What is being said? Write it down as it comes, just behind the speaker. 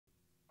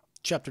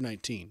Chapter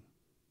 19.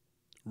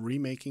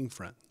 Remaking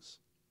Friends.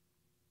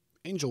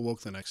 Angel woke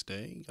the next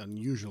day,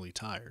 unusually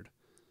tired.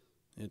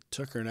 It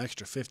took her an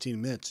extra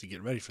 15 minutes to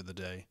get ready for the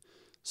day,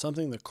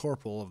 something the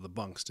corporal of the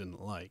bunks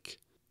didn't like.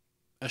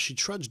 As she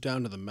trudged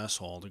down to the mess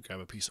hall to grab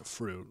a piece of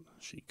fruit,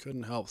 she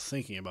couldn't help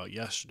thinking about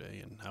yesterday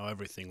and how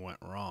everything went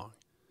wrong.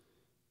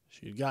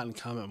 She had gotten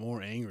Comet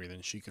more angry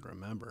than she could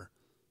remember,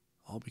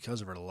 all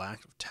because of her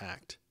lack of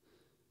tact.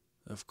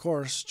 Of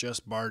course,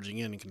 just barging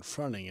in and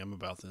confronting him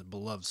about the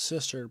beloved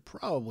sister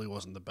probably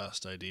wasn't the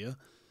best idea,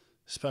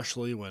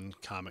 especially when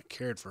Comet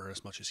cared for her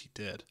as much as he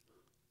did.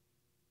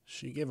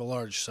 She gave a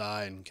large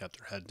sigh and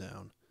kept her head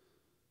down.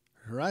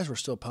 Her eyes were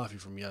still puffy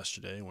from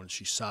yesterday when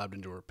she sobbed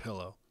into her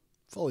pillow,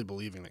 fully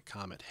believing that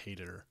Comet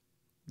hated her.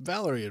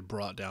 Valerie had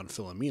brought down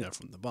Philomena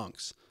from the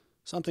bunks,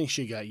 something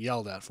she got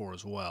yelled at for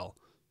as well,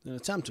 in an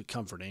attempt to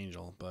comfort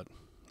Angel, but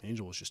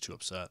Angel was just too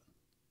upset.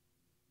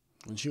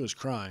 When she was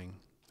crying,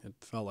 it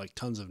felt like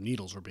tons of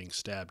needles were being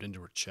stabbed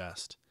into her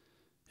chest.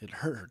 It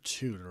hurt her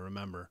too to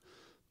remember,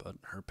 but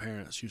her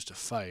parents used to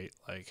fight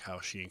like how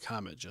she and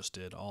Comet just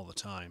did all the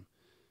time.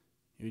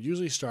 It would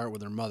usually start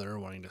with her mother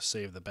wanting to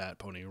save the Bat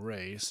Pony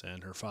race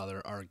and her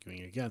father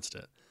arguing against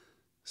it,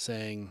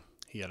 saying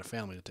he had a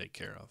family to take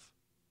care of.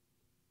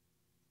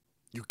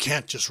 "You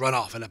can't just run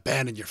off and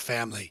abandon your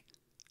family,"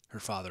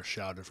 her father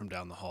shouted from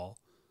down the hall.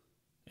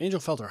 Angel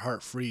felt her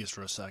heart freeze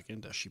for a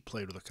second as she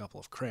played with a couple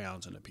of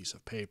crayons and a piece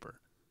of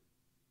paper.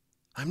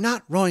 "I'm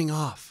not running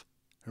off,"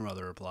 her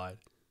mother replied.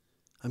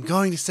 "I'm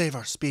going to save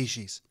our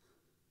species."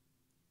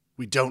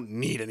 "We don't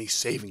need any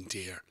saving,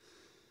 dear.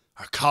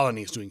 Our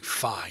colony is doing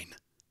fine."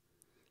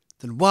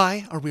 "Then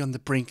why are we on the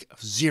brink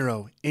of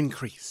zero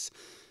increase?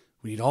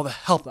 We need all the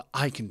help that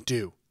I can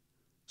do."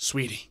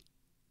 "Sweetie,"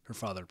 her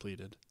father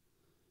pleaded.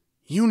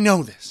 "You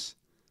know this.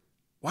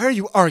 Why are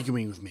you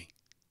arguing with me?"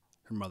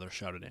 her mother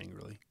shouted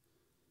angrily.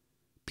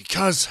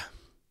 Because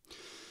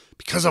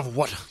of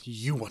what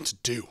you want to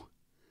do.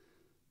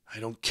 I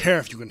don't care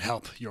if you can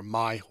help. You're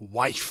my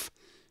wife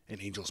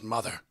and Angel's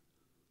mother.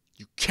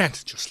 You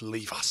can't just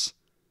leave us."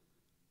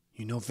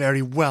 "You know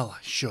very well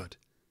I should.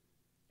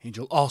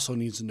 Angel also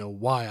needs to know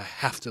why I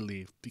have to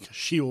leave, because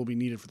she will be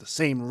needed for the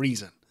same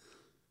reason."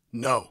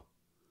 "No,"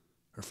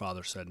 her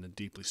father said in a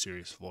deeply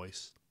serious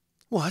voice.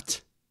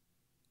 "What?"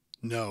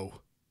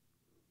 "No.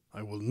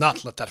 I will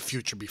not let that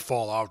future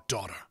befall our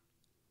daughter."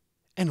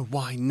 "And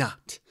why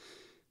not?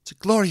 It's a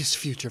glorious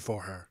future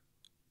for her."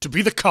 "To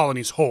be the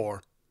colony's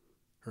whore,"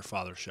 her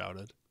father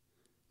shouted.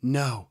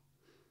 "No,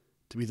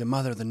 to be the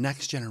mother of the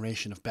next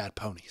generation of bad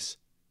ponies,"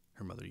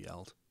 her mother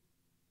yelled.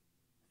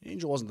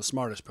 Angel wasn't the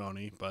smartest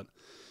pony, but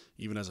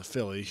even as a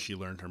filly, she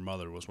learned her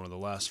mother was one of the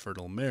last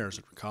fertile mares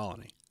in her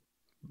colony.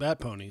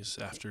 Bat ponies,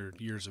 after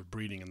years of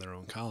breeding in their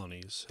own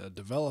colonies, had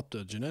developed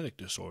a genetic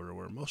disorder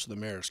where most of the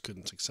mares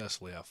couldn't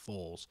successfully have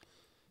foals.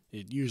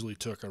 It usually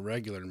took a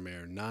regular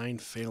mare 9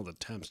 failed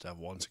attempts to have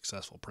one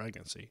successful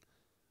pregnancy.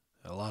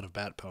 A lot of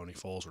bat pony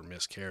foals were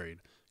miscarried,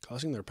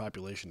 causing their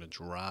population to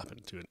drop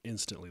into an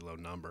instantly low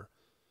number.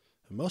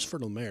 And most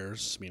fertile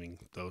mares, meaning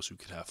those who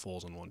could have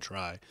foals in one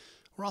try,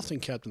 were often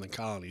kept in the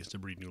colonies to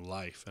breed new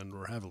life and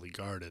were heavily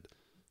guarded.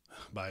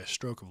 By a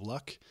stroke of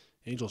luck,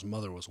 Angel's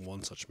mother was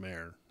one such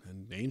mare,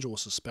 and Angel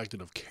was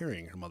suspected of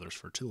carrying her mother's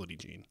fertility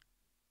gene.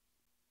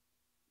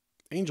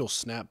 Angel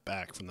snapped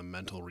back from the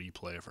mental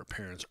replay of her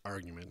parents'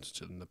 argument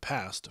in the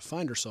past to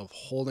find herself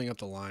holding up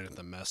the line at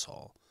the mess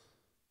hall.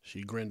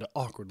 She grinned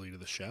awkwardly to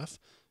the chef,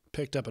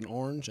 picked up an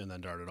orange, and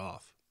then darted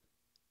off.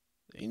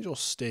 Angel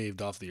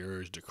staved off the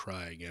urge to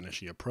cry again as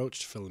she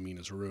approached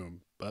Philomena's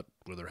room, but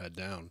with her head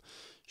down.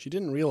 She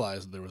didn't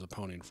realize that there was a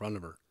pony in front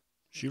of her.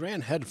 She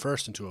ran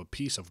headfirst into a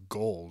piece of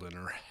gold, and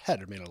her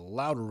head made a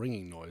loud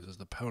ringing noise as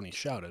the pony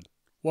shouted,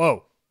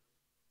 "Whoa!"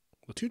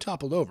 The two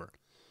toppled over.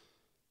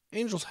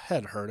 Angel's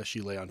head hurt as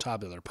she lay on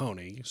top of the other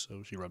pony,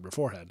 so she rubbed her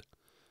forehead.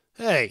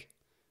 "Hey!"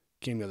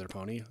 came the other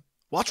pony.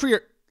 "Watch where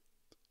you're—"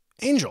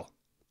 "Angel!"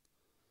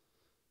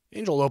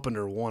 Angel opened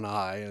her one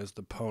eye as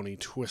the pony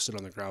twisted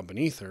on the ground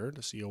beneath her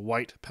to see a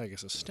white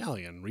Pegasus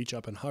stallion reach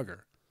up and hug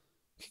her.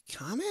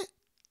 "Comet?"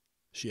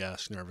 she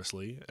asked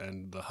nervously,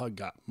 and the hug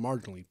got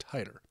marginally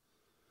tighter.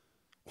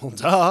 "Well,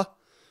 duh,"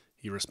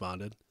 he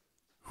responded.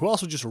 "Who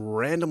else would just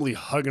randomly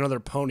hug another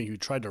pony who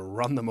tried to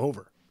run them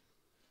over?"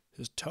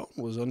 His tone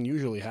was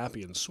unusually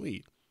happy and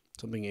sweet,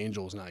 something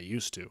Angel was not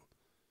used to.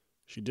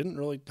 She didn't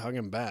really hug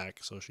him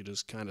back, so she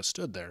just kind of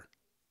stood there,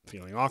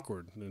 feeling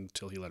awkward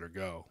until he let her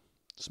go,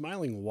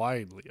 smiling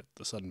widely at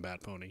the sudden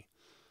bat pony.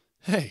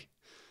 "Hey,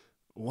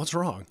 what's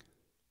wrong?"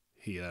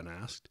 he then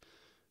asked,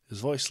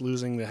 his voice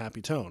losing the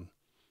happy tone.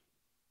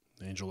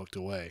 Angel looked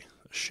away,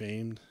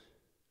 ashamed,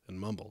 and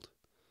mumbled,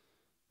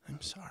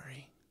 "I'm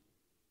sorry."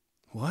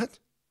 "What?"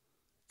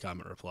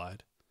 Comet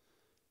replied.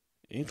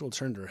 Angel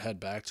turned her head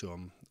back to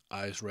him,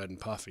 eyes red and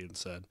puffy, and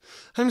said,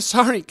 "I'm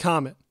sorry,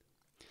 Comet.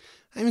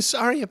 I'm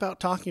sorry about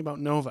talking about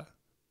Nova."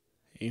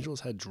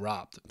 Angel's head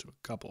dropped into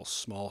a couple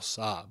small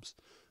sobs.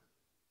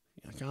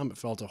 Comet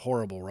felt a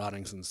horrible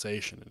rotting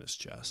sensation in his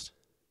chest.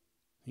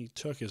 He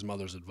took his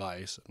mother's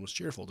advice and was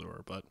cheerful to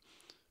her, but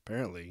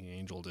apparently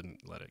Angel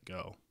didn't let it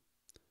go.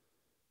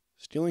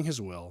 Stealing his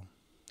will,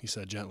 he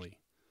said gently,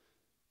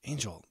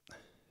 Angel,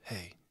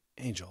 hey,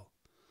 Angel.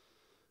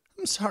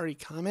 I'm sorry,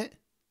 Comet,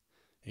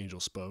 Angel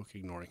spoke,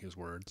 ignoring his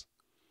words.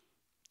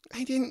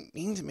 I didn't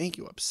mean to make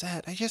you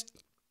upset. I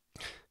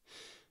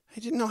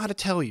didn't know how to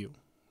tell you,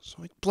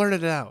 so I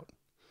blurted it out.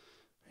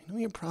 I know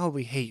you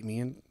probably hate me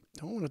and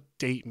don't want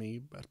to date me,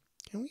 but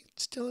can we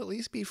still at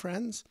least be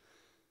friends?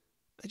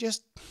 I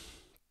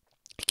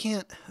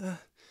can't.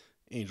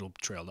 Angel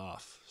trailed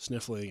off,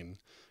 sniffling and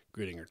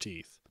gritting her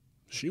teeth.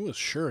 She was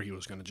sure he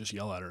was going to just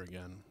yell at her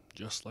again,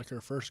 just like her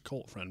first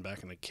cult friend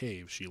back in the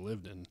cave she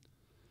lived in.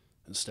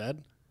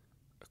 Instead,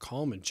 a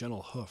calm and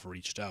gentle hoof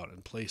reached out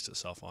and placed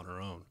itself on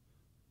her own.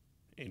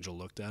 Angel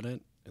looked at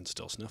it and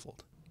still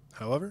sniffled.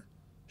 However,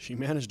 she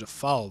managed to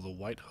follow the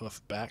white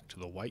hoof back to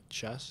the white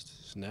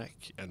chest,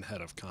 neck, and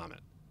head of Comet.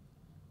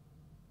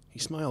 He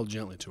smiled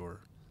gently to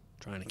her,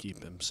 trying to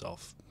keep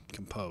himself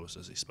composed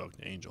as he spoke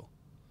to Angel.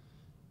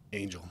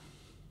 Angel,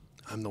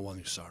 I'm the one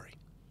who's sorry.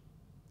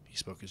 He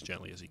spoke as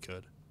gently as he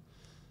could.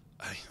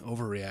 I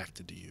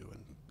overreacted to you,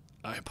 and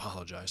I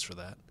apologize for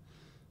that.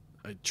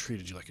 I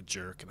treated you like a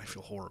jerk, and I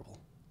feel horrible.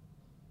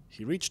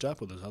 He reached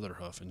up with his other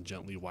hoof and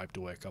gently wiped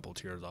away a couple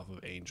tears off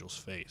of Angel's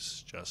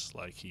face, just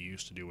like he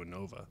used to do with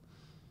Nova.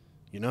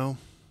 You know,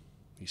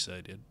 he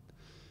said,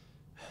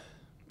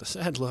 the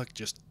sad look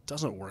just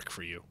doesn't work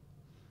for you.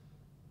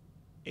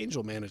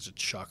 Angel managed to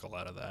chuckle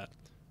out of that,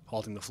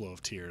 halting the flow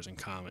of tears, and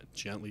Comet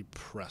gently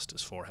pressed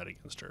his forehead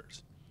against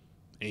hers.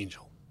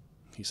 Angel,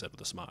 he said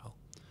with a smile,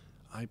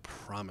 I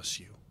promise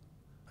you,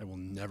 I will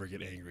never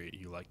get angry at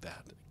you like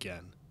that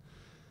again.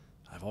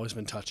 I've always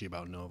been touchy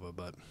about Nova,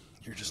 but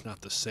you're just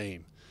not the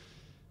same.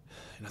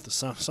 You're not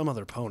some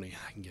other pony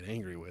I can get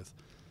angry with.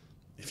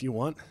 If you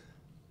want,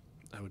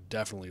 I would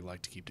definitely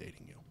like to keep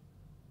dating you.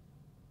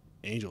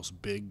 Angel's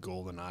big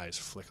golden eyes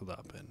flickered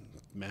up and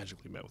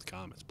magically met with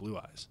Comet's blue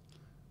eyes.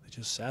 They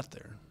just sat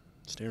there,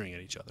 staring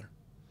at each other.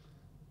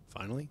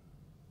 Finally,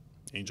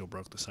 Angel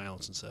broke the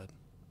silence and said,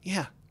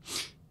 Yeah,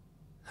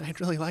 I'd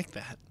really like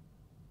that.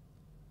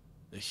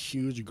 A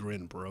huge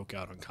grin broke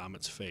out on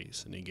Comet's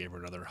face, and he gave her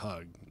another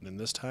hug, and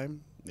this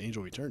time,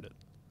 Angel returned it.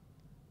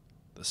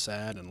 The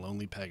sad and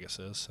lonely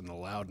Pegasus and the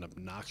loud and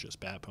obnoxious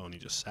Bat Pony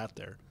just sat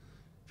there,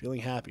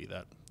 feeling happy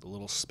that the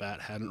little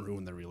spat hadn't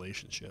ruined their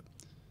relationship.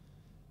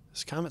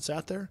 As Comet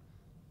sat there,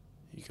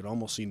 he could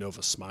almost see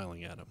Nova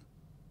smiling at him.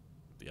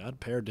 The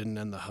odd pair didn't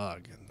end the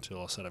hug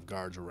until a set of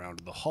guards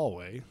rounded the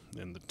hallway,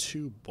 and the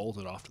two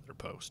bolted off to their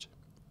post,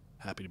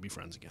 happy to be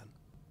friends again.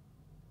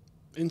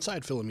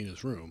 Inside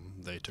Philomena's room,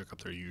 they took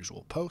up their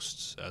usual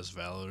posts as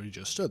Valerie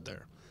just stood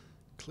there,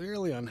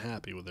 clearly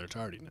unhappy with their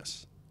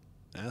tardiness.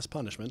 As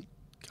punishment,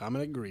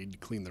 Comet agreed to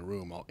clean the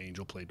room while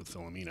Angel played with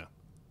Philomena.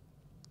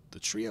 The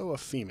trio of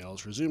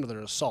females resumed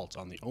their assault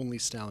on the only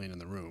stallion in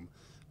the room,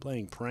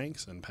 playing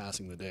pranks and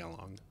passing the day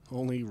along,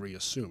 only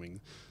reassuming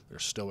their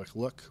stoic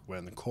look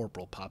when the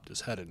corporal popped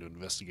his head in to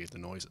investigate the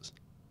noises.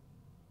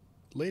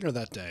 Later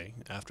that day,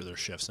 after their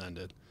shifts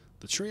ended,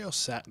 the trio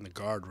sat in the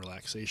guard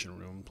relaxation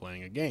room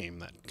playing a game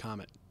that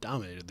Comet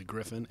dominated the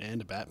Griffin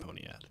and Bat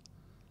Pony at.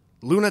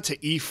 Luna to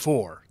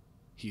E4,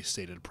 he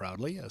stated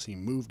proudly as he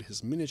moved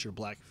his miniature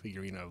black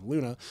figurine of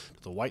Luna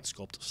to the white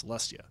sculpt of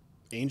Celestia.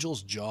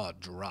 Angel's jaw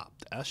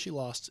dropped as she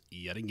lost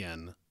yet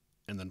again,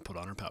 and then put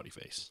on her pouty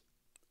face.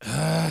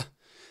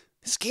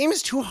 This game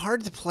is too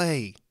hard to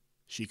play,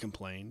 she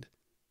complained.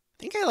 I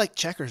think I like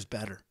checkers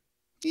better.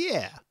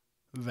 Yeah,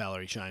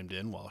 Valerie chimed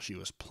in while she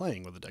was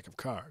playing with a deck of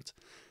cards.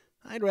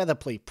 I'd rather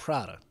play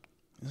Prada.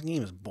 This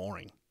game is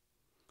boring.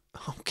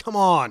 Oh, come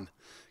on,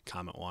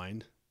 Comet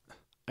whined.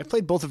 I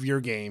played both of your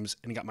games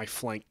and got my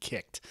flank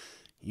kicked.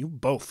 You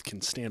both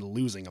can stand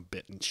losing a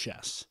bit in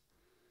chess.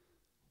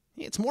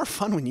 It's more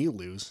fun when you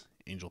lose,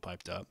 Angel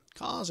piped up,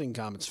 causing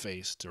Comet's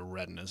face to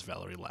redden as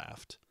Valerie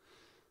laughed.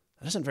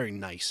 That isn't very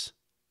nice,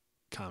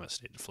 Comet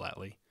stated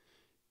flatly.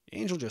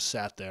 Angel just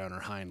sat there on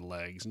her hind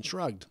legs and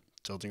shrugged,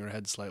 tilting her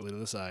head slightly to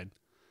the side.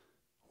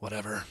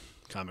 Whatever,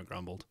 Comet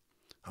grumbled.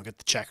 I'll get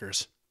the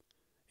checkers.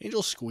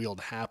 Angel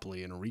squealed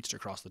happily and reached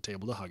across the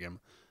table to hug him,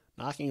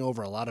 knocking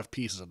over a lot of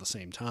pieces at the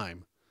same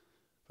time.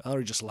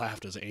 Valerie just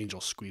laughed as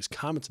Angel squeezed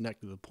Comet's neck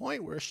to the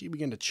point where she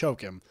began to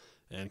choke him,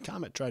 and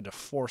Comet tried to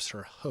force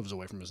her hooves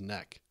away from his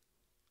neck.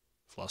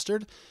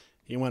 Flustered,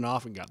 he went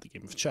off and got the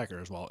game of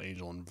checkers while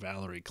Angel and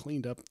Valerie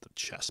cleaned up the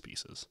chess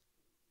pieces.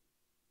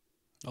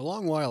 A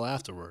long while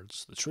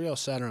afterwards, the trio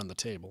sat around the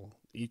table,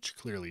 each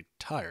clearly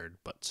tired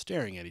but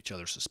staring at each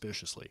other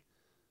suspiciously.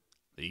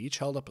 They each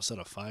held up a set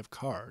of 5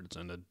 cards,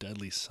 and a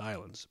deadly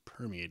silence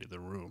permeated the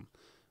room,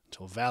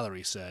 until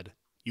Valerie said,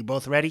 You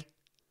both ready?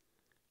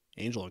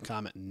 Angel and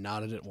Comet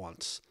nodded at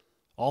once.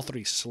 All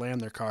 3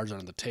 slammed their cards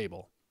onto the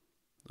table.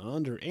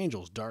 Under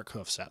Angel's dark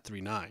hoof sat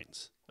 3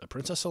 9s, a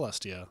Princess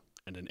Celestia,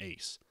 and an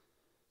ace.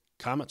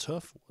 Comet's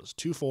hoof was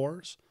 2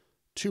 4s,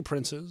 2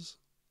 princes,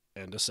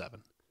 and a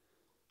 7,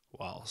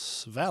 while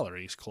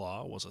Valerie's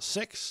claw was a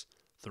 6,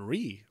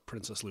 3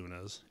 Princess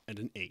Lunas, and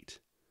an 8.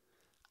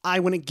 I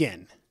win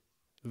again,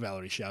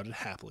 Valerie shouted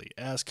happily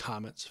as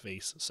Comet's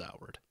face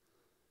soured.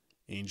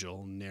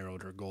 Angel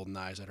narrowed her golden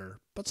eyes at her,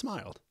 but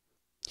smiled.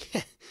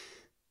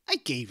 I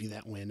gave you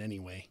that win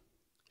anyway,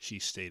 she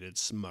stated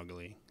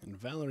smugly, and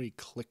Valerie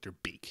clicked her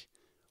beak.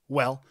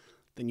 Well,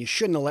 then you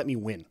shouldn't have let me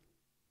win,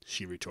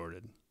 she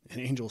retorted. An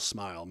Angel's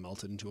smile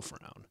melted into a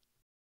frown.